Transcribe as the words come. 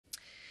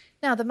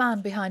Now, the man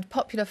behind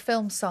popular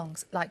film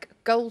songs like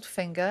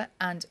Goldfinger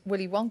and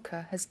Willy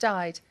Wonka has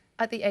died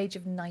at the age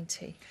of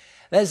 90.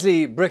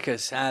 Leslie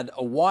Bricusse had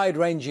a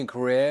wide-ranging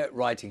career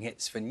writing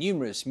hits for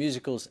numerous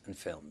musicals and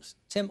films.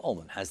 Tim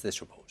Allman has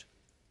this report.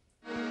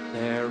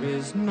 There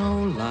is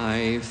no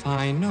life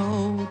I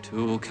know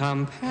to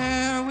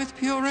compare with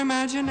pure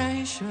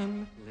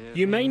imagination.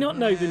 You may not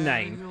know the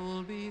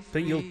name,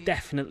 but you'll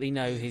definitely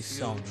know his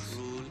songs.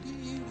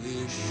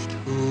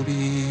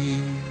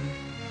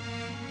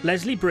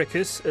 Leslie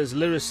Bricusse, as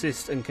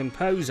lyricist and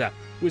composer,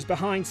 was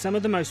behind some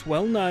of the most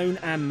well-known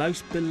and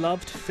most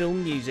beloved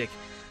film music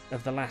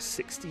of the last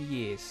 60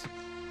 years.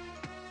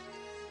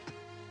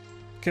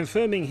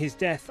 Confirming his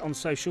death on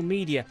social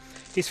media,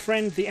 his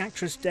friend, the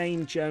actress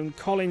Dame Joan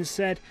Collins,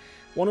 said,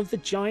 "One of the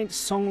giant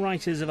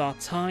songwriters of our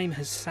time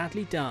has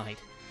sadly died.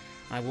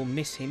 I will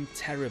miss him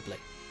terribly."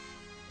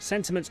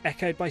 Sentiments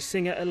echoed by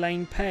singer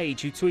Elaine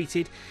Page, who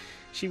tweeted,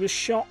 "She was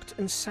shocked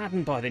and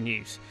saddened by the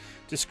news,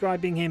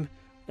 describing him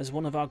as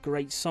one of our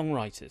great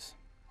songwriters."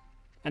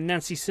 And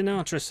Nancy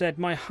Sinatra said,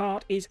 "My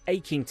heart is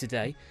aching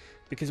today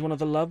because one of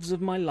the loves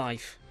of my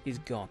life is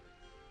gone."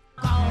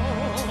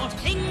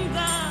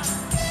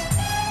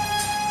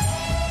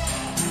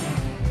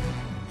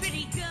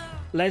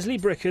 Leslie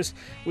Bricusse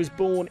was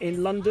born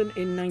in London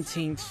in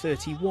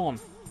 1931.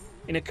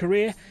 In a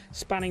career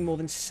spanning more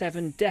than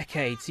 7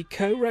 decades, he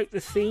co-wrote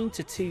the theme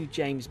to 2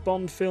 James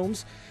Bond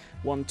films,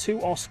 won 2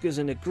 Oscars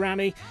and a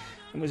Grammy,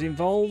 and was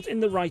involved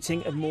in the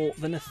writing of more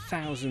than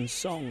 1,000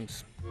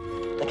 songs.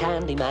 The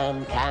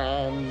Candyman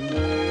can.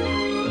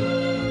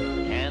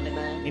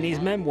 Candyman. In his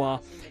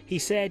memoir, he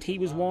said he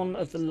was one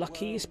of the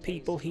luckiest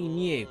people he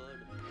knew.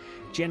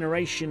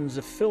 Generations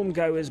of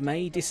filmgoers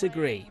may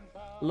disagree.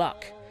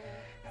 Luck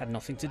had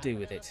nothing to do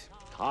with it.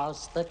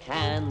 'Cause the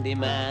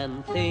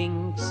Candyman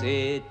thinks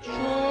it should.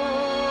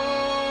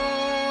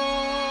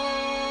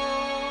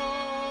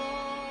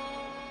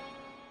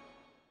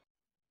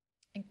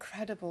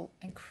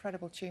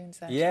 Incredible tunes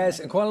there. Yes,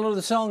 and quite a lot of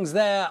the songs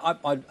there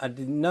I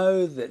didn't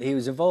know that he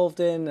was involved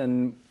in,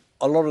 and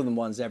a lot of them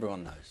ones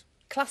everyone knows.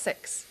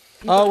 Classics.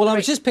 Oh, well, I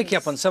was just picking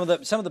up on some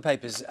of the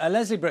papers.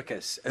 Leslie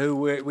Bricusse, who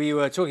we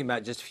were talking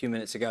about just a few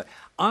minutes ago,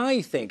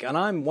 I think, and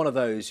I'm one of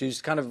those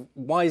who's kind of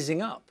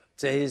wising up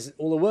to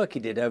all the work he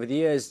did over the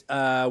years.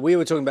 We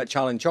were talking about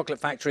Charlie and the Chocolate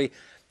Factory,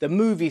 the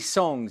movie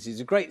songs.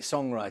 He's a great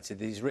songwriter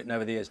that he's written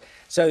over the years.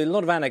 So a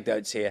lot of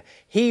anecdotes here.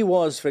 He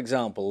was, for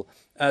example,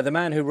 the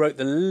man who wrote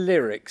the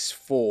lyrics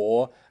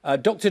for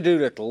Dr.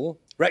 Dolittle,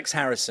 Rex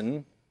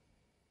Harrison,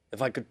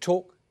 If I Could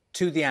Talk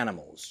to the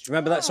Animals. Do you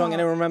remember that song?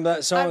 Anyone remember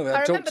that song?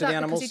 I Talk remember to that the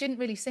Animals? because he didn't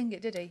really sing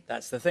it, did he?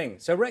 That's the thing.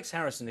 So Rex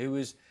Harrison, who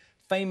was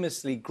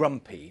famously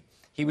grumpy,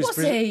 Was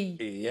he?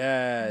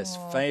 Yes.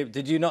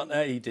 Did you not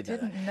know? He did know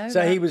Didn't that. know So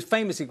that. he was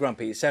famously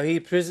grumpy. So he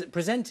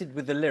presented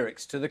with the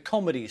lyrics to the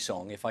comedy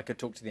song, If I Could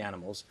Talk to the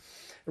Animals.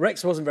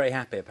 Rex wasn't very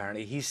happy,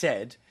 apparently. He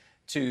said,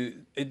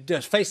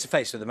 just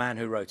face-to-face with the man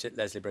who wrote it,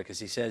 Leslie Bricusse,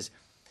 he says,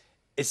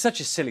 "It's such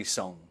a silly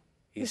song,"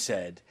 he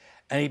said.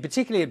 And he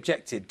particularly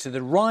objected to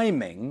the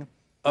rhyming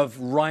of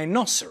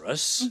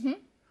rhinoceros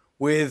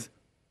with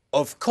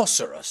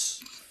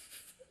ofcourserous.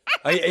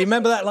 You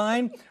remember that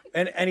line?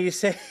 And he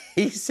said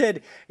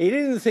he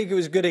didn't think it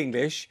was good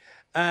English,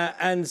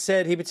 and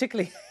said he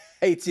particularly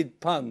hated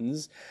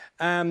puns.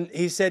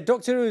 He said,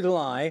 "Dr.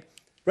 Oodle-Eye,"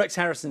 Rex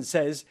Harrison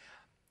says,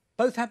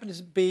 "both happen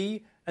to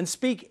be and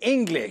speak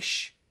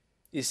English."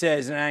 He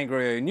says in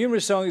angry,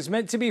 "Numerous songs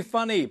meant to be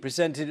funny,"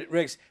 presented at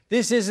Rex.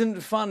 "This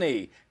isn't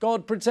funny.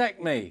 God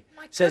protect me,"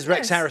 says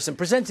Rex Harrison,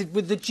 presented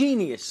with the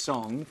genius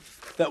song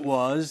that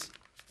was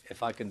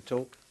 "If I Can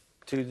Talk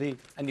to the..."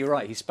 And you're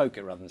right, he spoke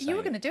it rather than saying You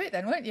were going to do it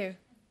then, weren't you?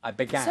 I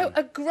began. So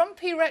a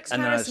grumpy Rex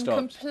And then I Harrison stopped.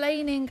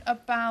 complaining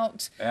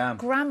about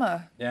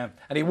grammar. Yeah,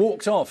 and he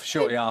walked off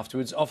shortly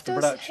afterwards, off the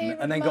Does production, he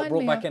and then got remind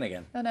brought me back of? in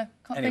again. No, can't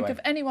Anyway. think of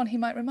anyone he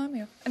might remind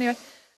me of. Anyway.